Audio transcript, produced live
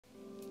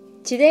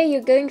Today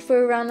you're going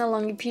for a run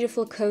along the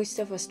beautiful coast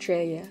of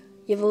Australia.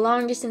 You have a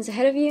long distance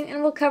ahead of you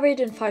and we'll cover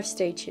it in 5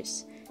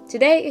 stages.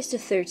 Today is the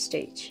 3rd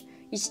stage.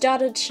 You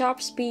start at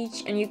SUPERWOMAN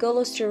Beach and your goal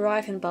is to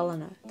arrive in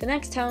Ballina, the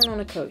next town on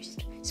the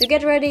coast. So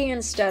get ready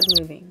and start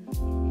moving.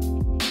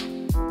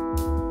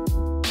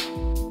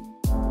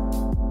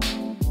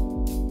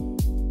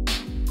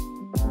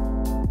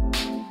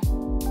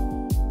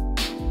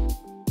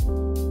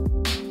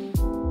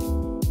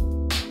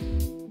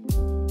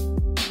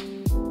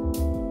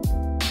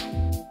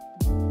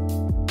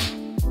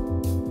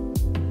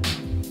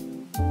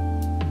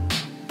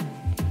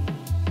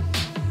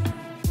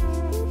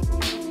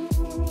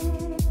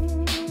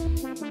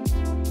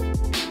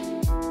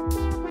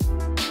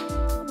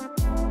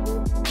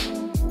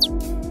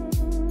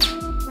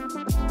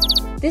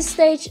 This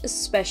stage is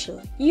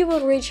special. You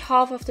will reach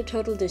half of the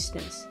total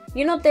distance.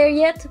 You're not there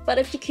yet, but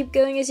if you keep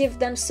going as you've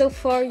done so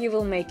far, you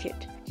will make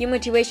it. Your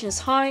motivation is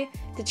high,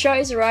 the chart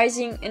is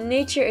rising, and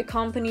nature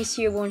accompanies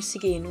you once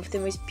again with the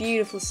most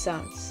beautiful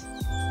sounds.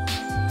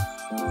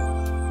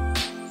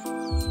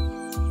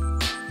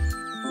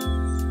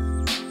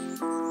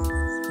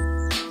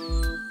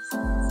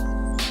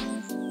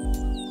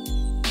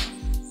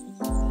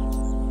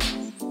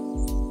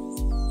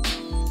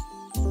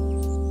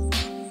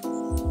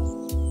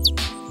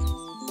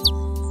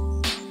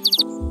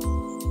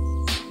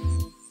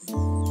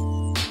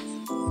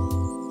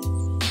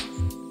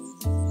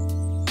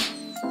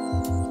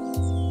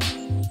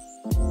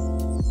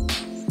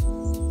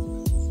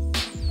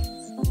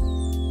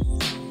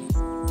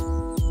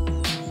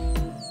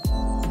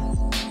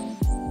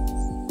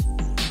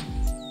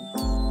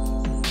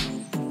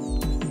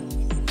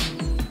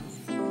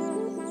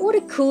 What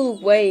a cool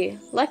way,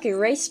 like a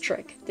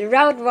racetrack. The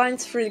route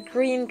winds through the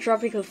green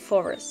tropical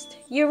forest.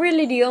 You're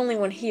really the only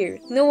one here.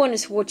 No one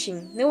is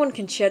watching, no one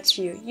can judge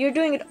you. You're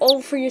doing it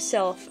all for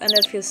yourself and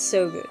that feels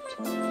so good.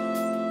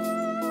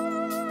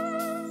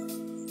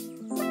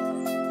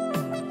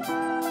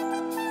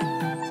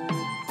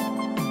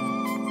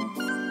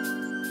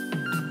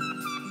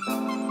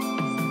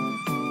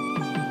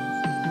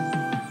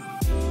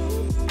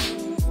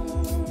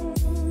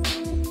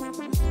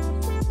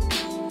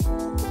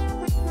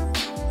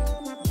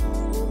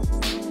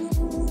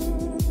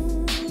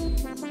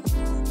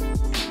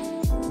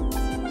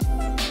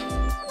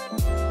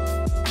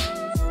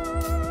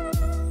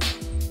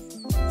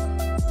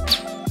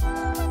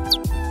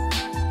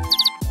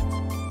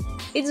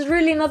 It's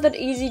really not that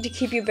easy to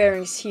keep your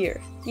bearings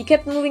here. You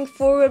kept moving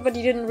forward but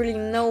you didn't really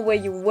know where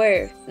you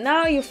were.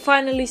 Now you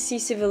finally see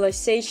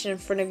civilization in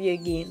front of you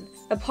again.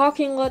 A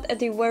parking lot at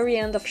the very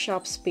end of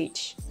SUPERWOMAN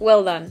Beach.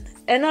 Well done.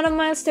 Another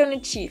milestone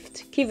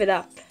achieved. Keep it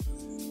up.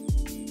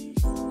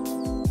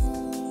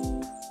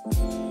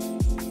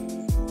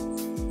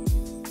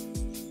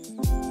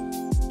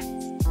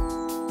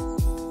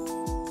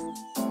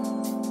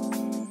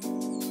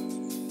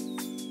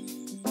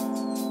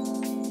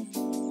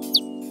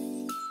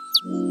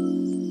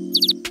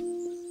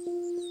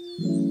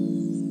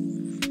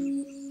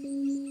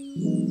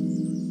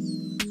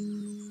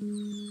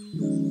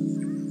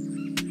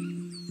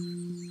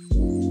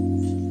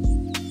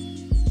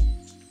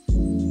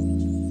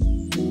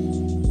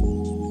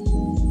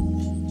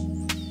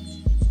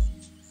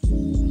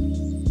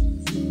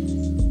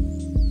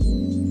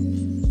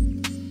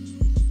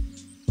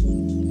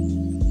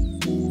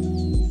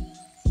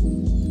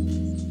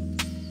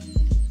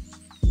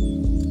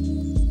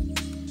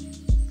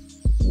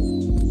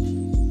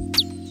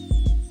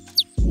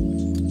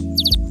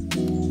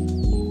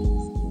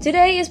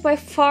 Today is by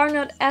far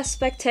not as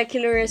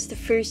spectacular as the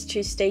first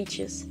 2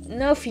 stages.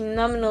 No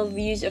phenomenal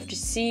views of the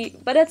sea,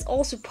 but that's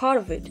also part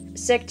of it.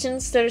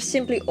 Sections that are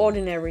simply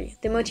ordinary.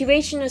 The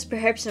motivation is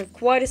perhaps not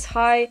quite as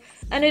high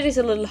and it is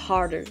a little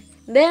harder.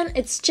 Then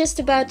it's just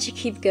about to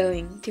keep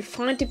going, to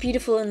find the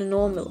beautiful in the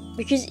normal.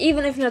 Because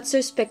even if not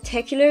so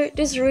spectacular,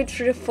 this route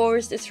through the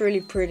forest is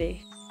really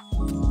pretty.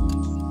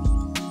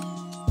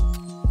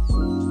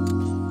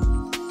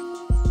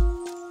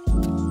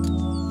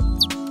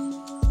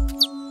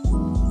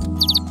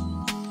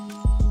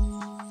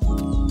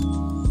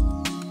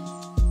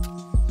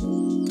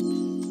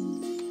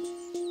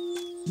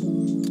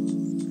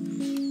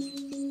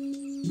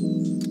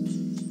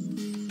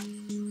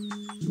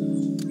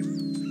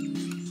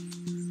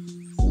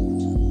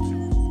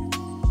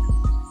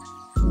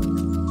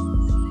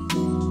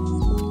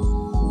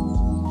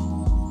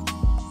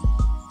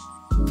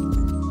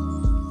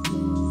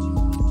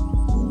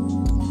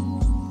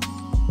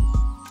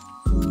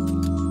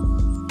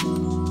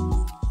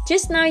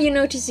 Just now you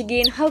notice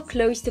again how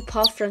close the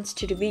path runs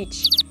to the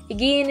beach.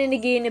 Again and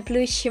again a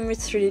blue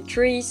shimmers through the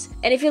trees,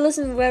 and if you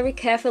listen very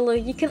carefully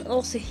you can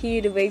also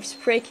hear the waves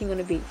breaking on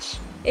the beach.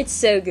 It's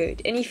so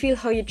good and you feel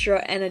how you draw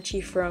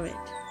energy from it.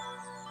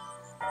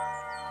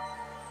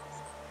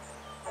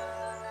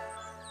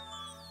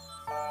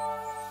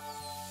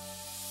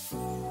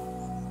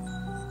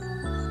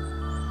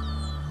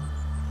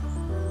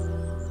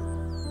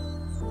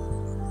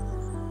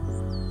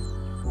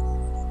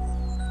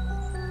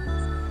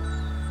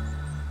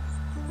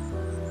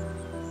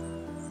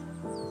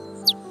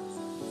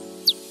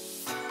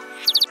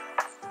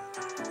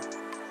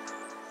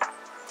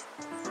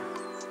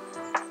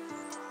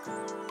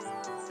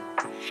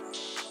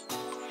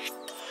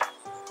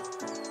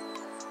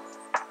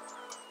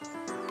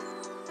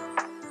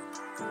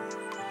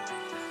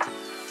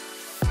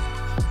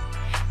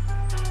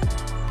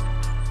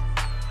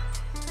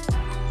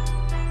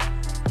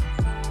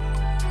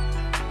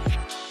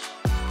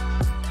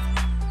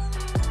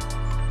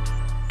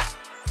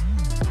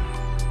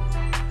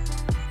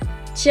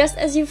 Just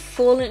as you've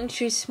fallen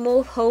into a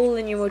small hole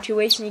in your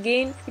motivation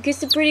again, because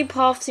the pretty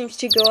path seems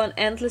to go on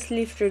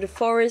endlessly through the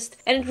forest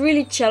and it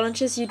really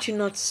challenges you to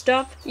not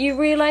stop, you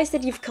realize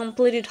that you've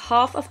completed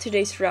half of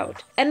today's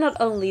route. And not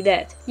only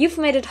that, you've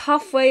made it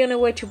halfway on the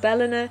way to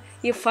Ballina,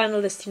 your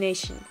final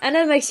destination. And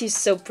that makes you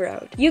so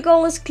proud. Your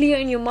goal is clear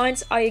in your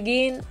mind's eye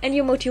again, and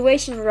your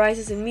motivation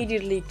rises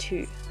immediately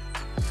too.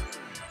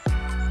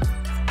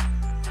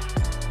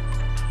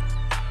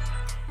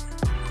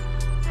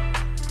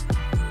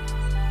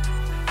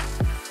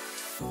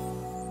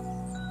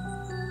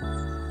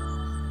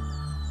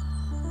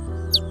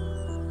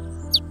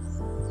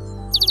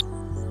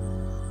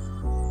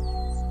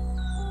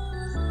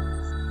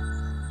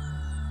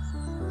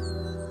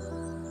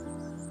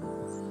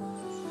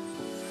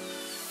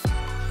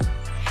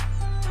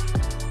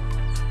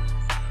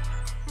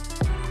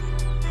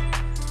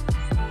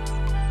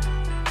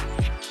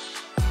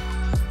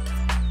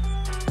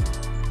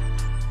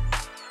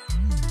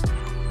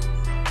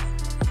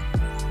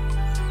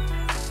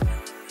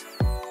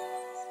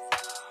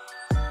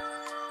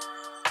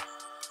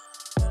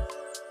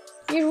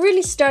 You're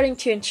really starting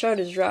to enjoy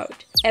this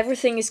route.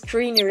 Everything is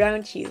green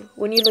around you.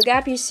 When you look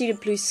up you see the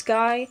blue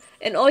sky,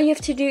 and all you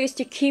have to do is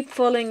to keep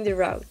following the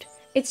route.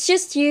 It's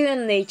just you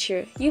and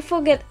nature. You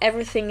forget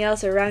everything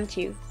else around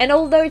you. And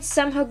although it's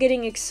somehow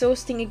getting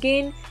exhausting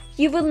again,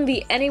 you wouldn't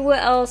be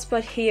anywhere else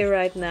but here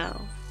right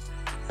now.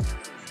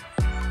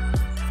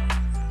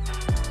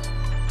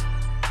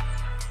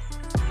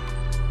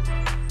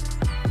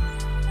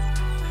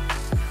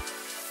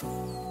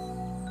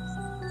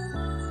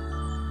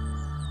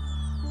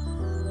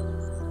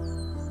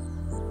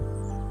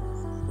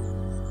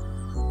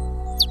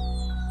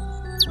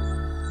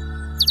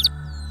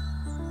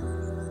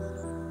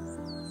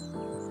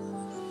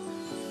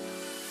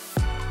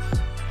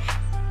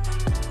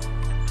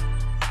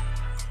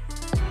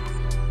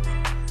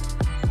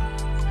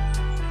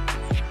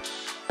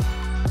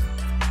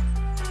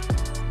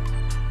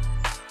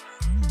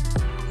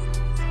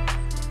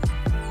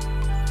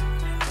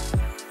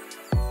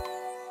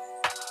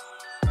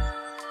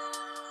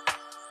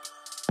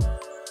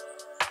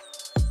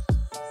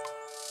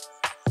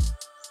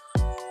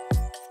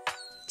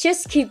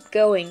 Just keep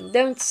going,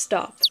 don't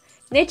stop.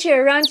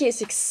 Nature around you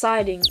is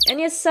exciting and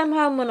yet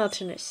somehow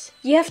monotonous.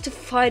 You have to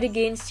fight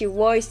against your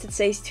voice that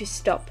says to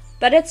stop.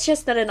 But that's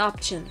just not an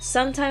option.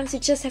 Sometimes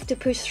you just have to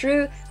push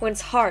through when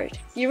it's hard.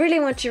 You really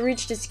want to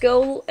reach this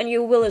goal and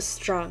your will is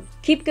strong.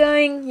 Keep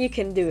going, you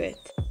can do it.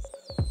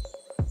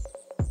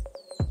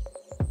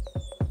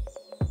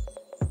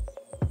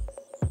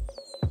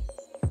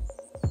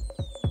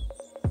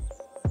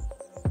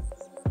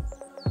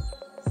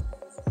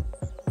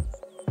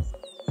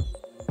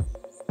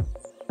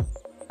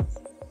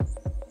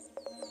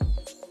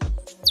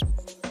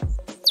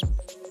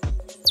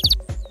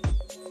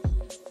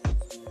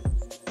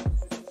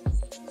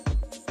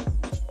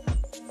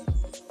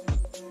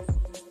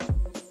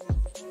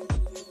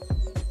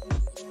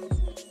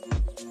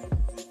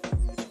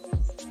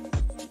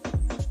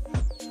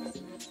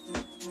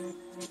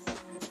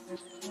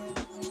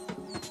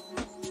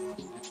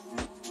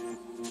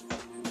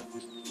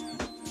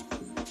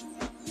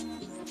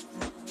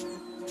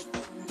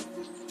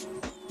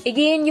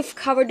 Again, you've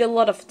covered a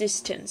lot of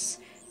distance.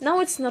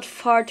 Now it's not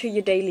far to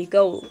your daily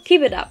goal.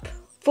 Keep it up.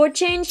 For a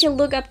change, you'll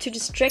look up to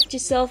distract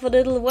yourself a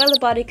little while the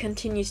body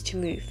continues to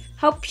move.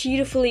 How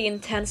beautifully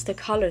intense the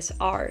colors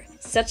are.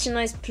 Such a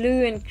nice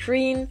blue and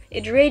green,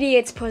 it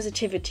radiates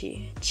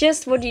positivity.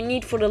 Just what you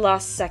need for the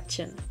last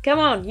section. Come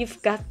on,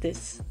 you've got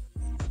this.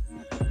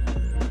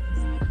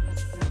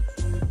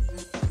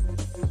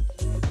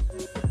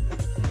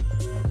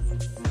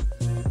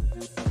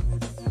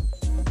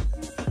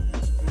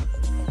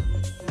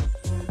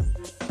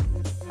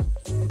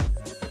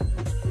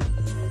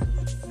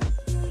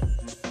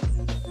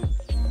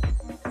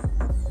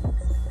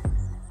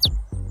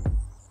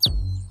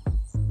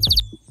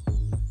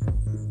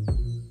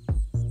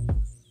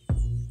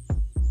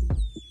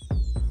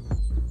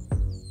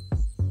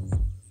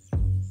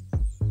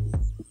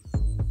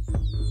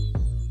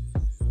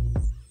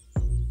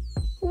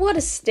 What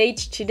a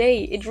stage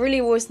today, it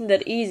really wasn't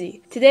that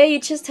easy. Today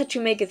you just had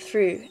to make it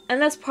through, and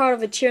that's part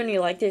of a journey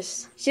like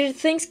this. So that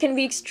things can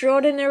be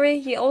extraordinary,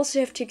 you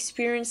also have to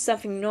experience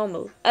something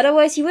normal.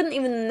 Otherwise you wouldn't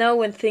even know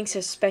when things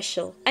are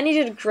special. And you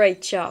did a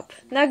great job.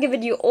 Now give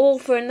it your all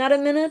for another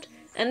minute,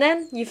 and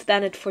then you've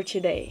done it for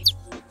today.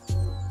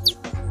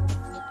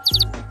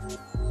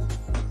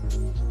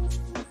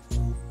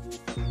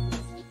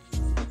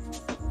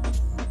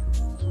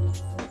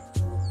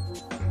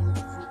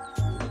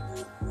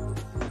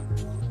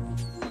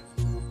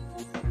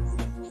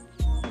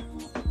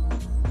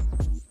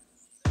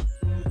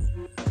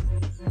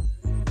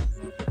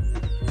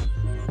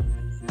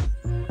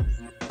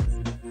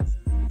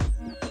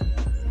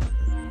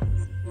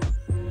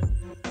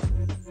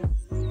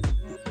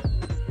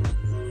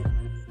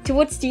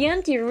 Towards the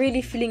end, you're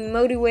really feeling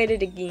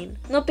motivated again.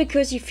 Not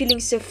because you're feeling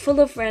so full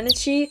of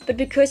energy, but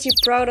because you're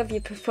proud of your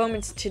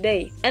performance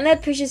today. And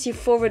that pushes you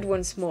forward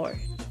once more.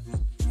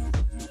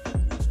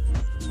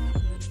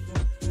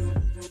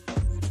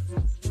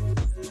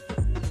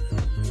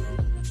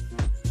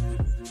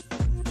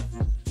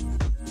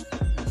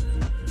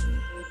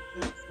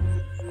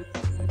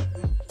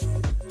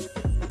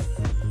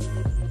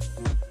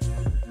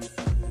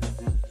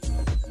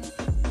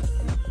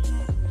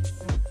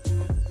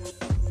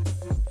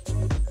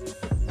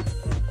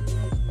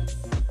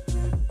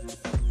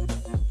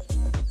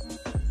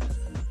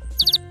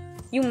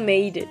 You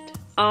made it.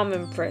 I'm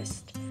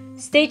impressed.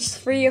 Stage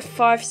 3 of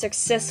 5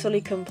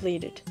 successfully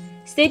completed.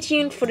 Stay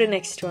tuned for the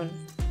next one.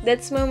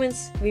 That's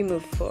moments we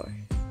move for.